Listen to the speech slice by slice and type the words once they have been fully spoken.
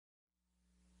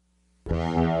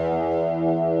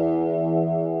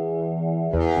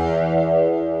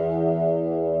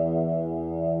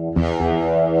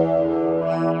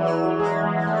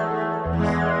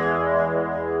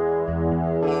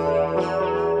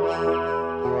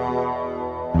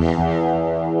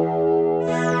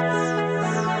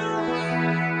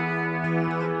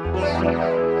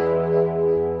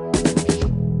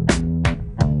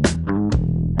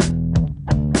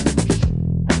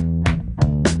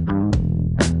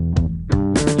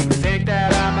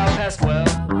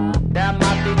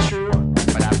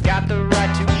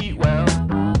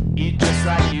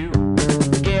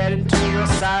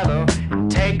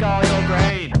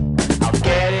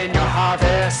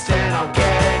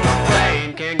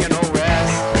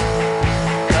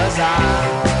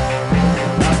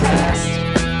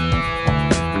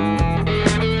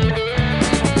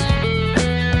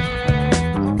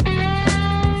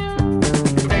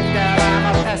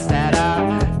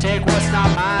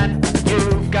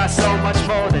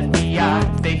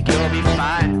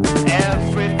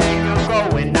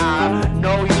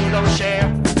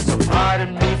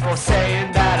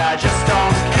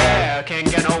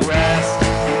rest,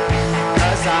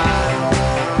 'cause I'm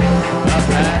a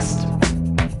pest.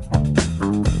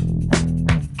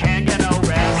 Can't get no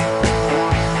rest,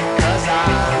 'cause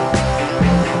I'm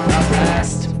a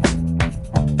pest.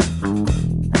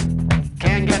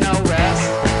 Can't get no rest,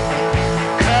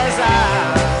 'cause I'm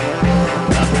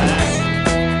a pest.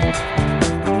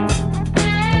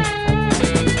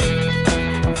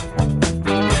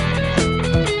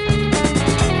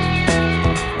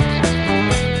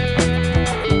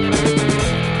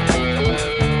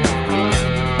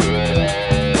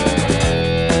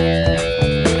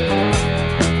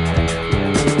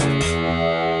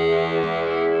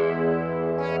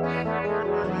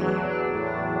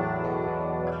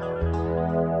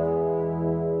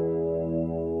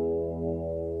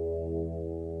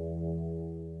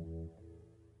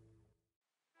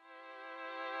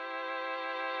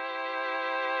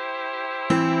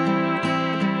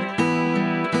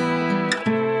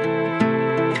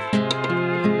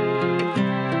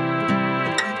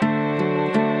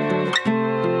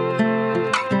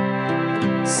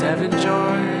 7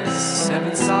 joys,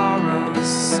 7 sorrows,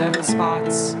 7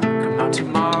 spots. Come out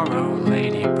tomorrow,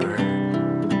 ladybird.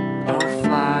 Don't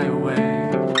fly away.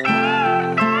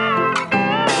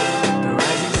 The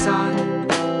rising sun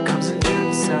comes in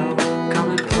June, so come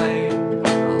and play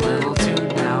a little tune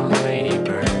now,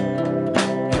 ladybird.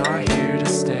 You're here to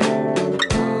stay.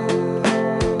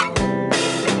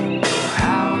 Your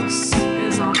house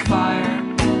is on fire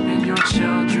and your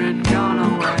children gone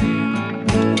away.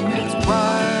 It's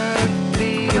what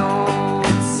the old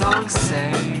songs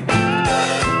say.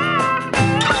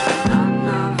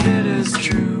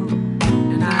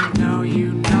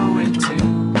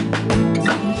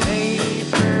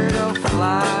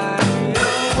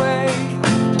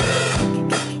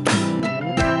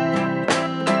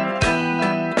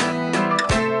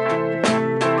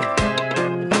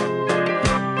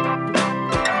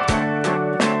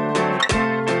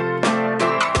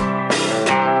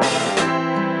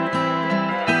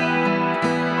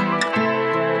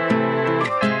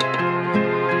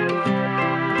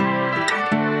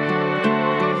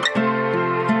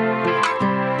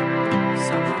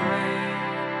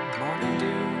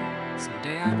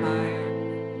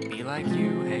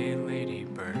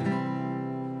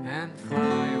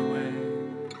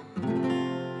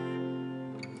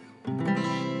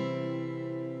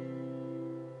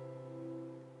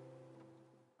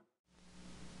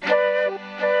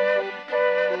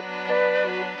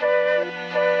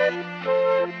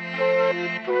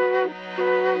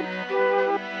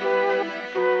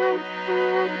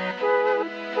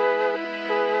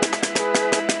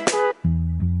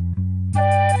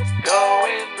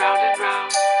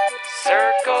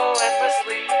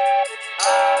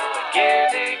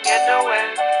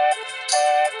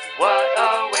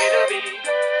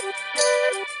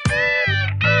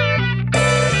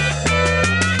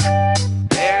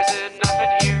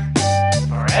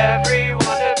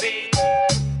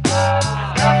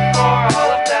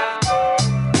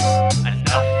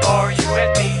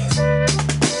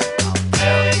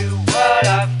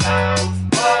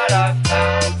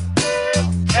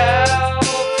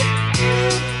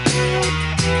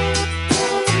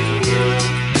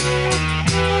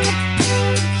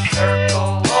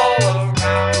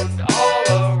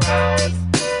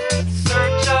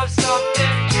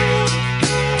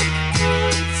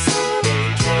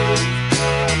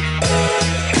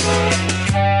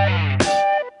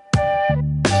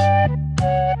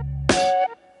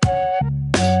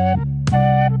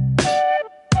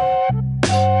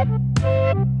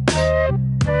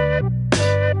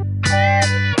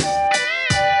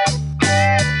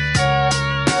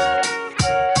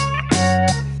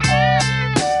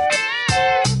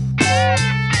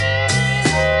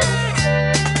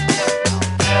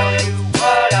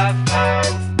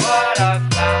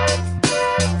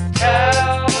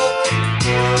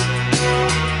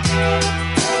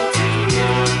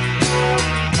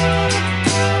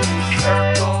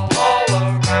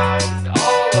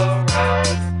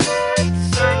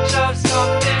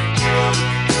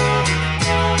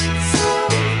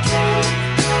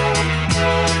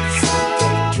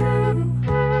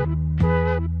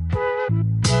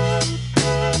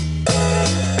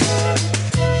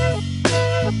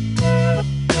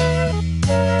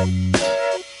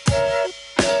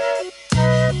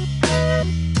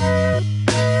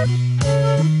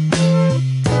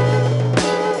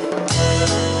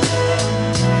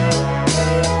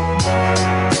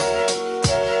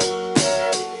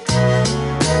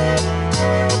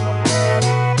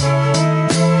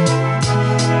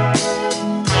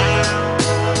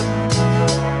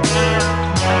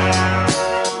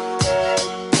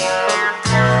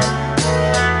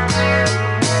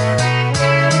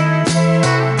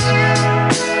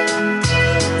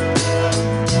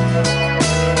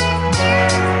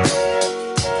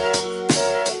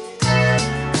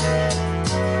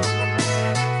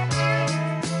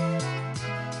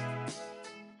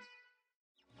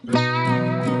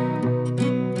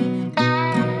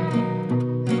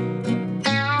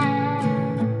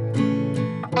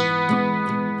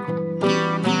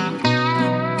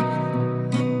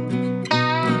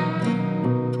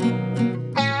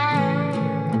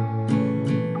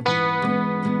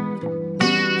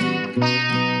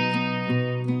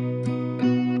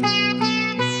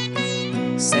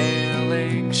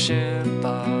 Sailing ship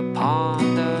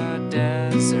upon the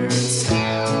desert sands.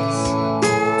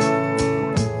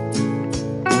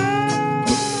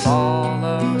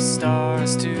 Follow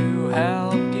stars to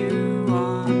help you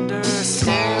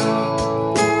understand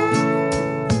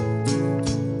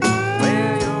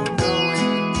where you're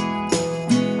going.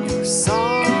 Your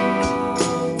song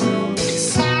will be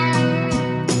sung.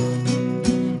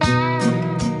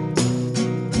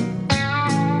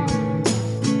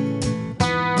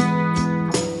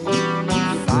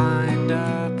 Find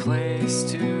a place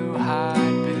to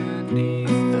hide beneath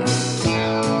the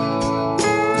ground.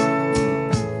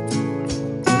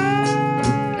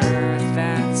 Earth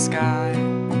and sky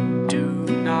do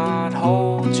not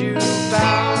hold you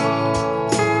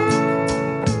bound.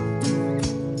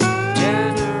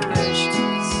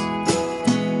 Generations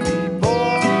be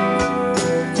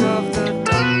born of the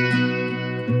dung.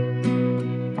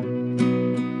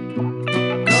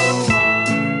 Go on,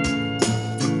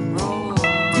 roll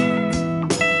on.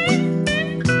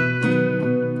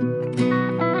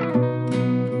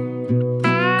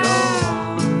 Go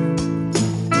on,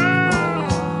 roll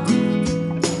on.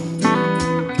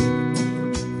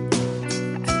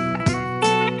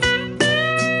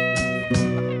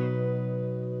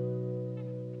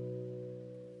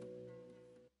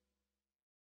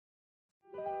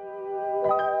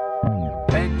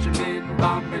 Benjamin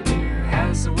Bombardier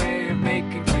has a way of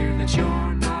making clear that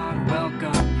you're not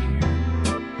welcome here.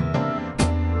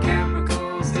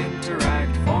 Chemicals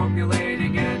interact,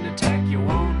 formulating an attack. You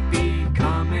won't be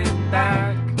coming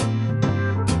back.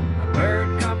 A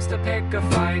bird comes to pick a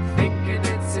fight, thinking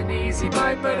it's an easy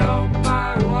bite, but oh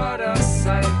my, what a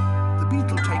sight. The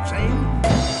beetle takes aim.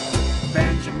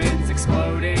 Benjamin's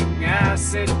exploding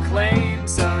acid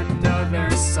claims another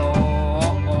soul.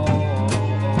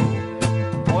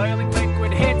 Boiling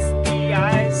liquid hits the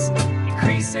eyes,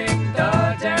 increasing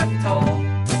the death toll.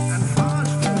 And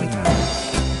fast falling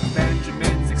out.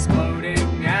 Benjamin's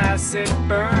exploding acid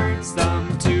burns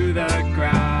them to the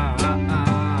ground.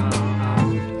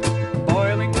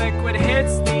 Boiling liquid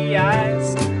hits the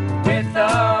eyes with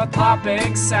a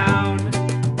popping sound.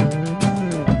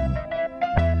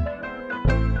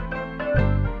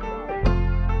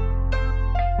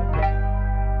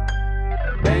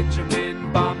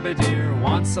 Benjamin Bombardier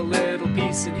wants a little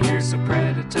piece in here, so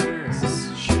predators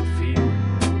should fear.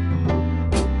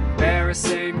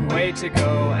 Embarrassing way to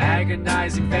go,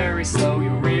 agonizing very slow. You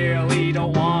really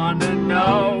don't wanna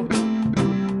know.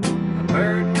 A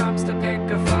bird comes to pick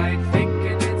a fight,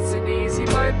 thinking it's an easy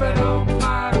bite, but oh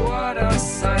my, what a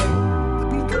sight. The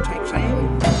beetle takes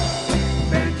aim.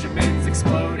 Benjamin's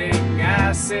exploding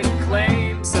acid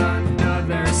claims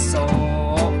another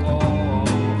soul.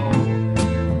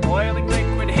 Boiling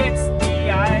liquid hits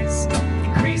the eyes,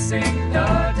 increasing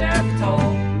the death toll.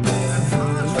 And fast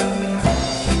falling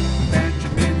out.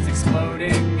 Benjamin's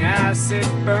exploding acid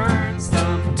burns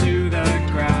them to the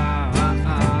ground.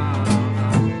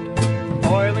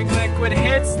 Boiling liquid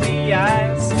hits the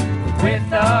eyes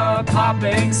with a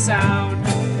popping sound.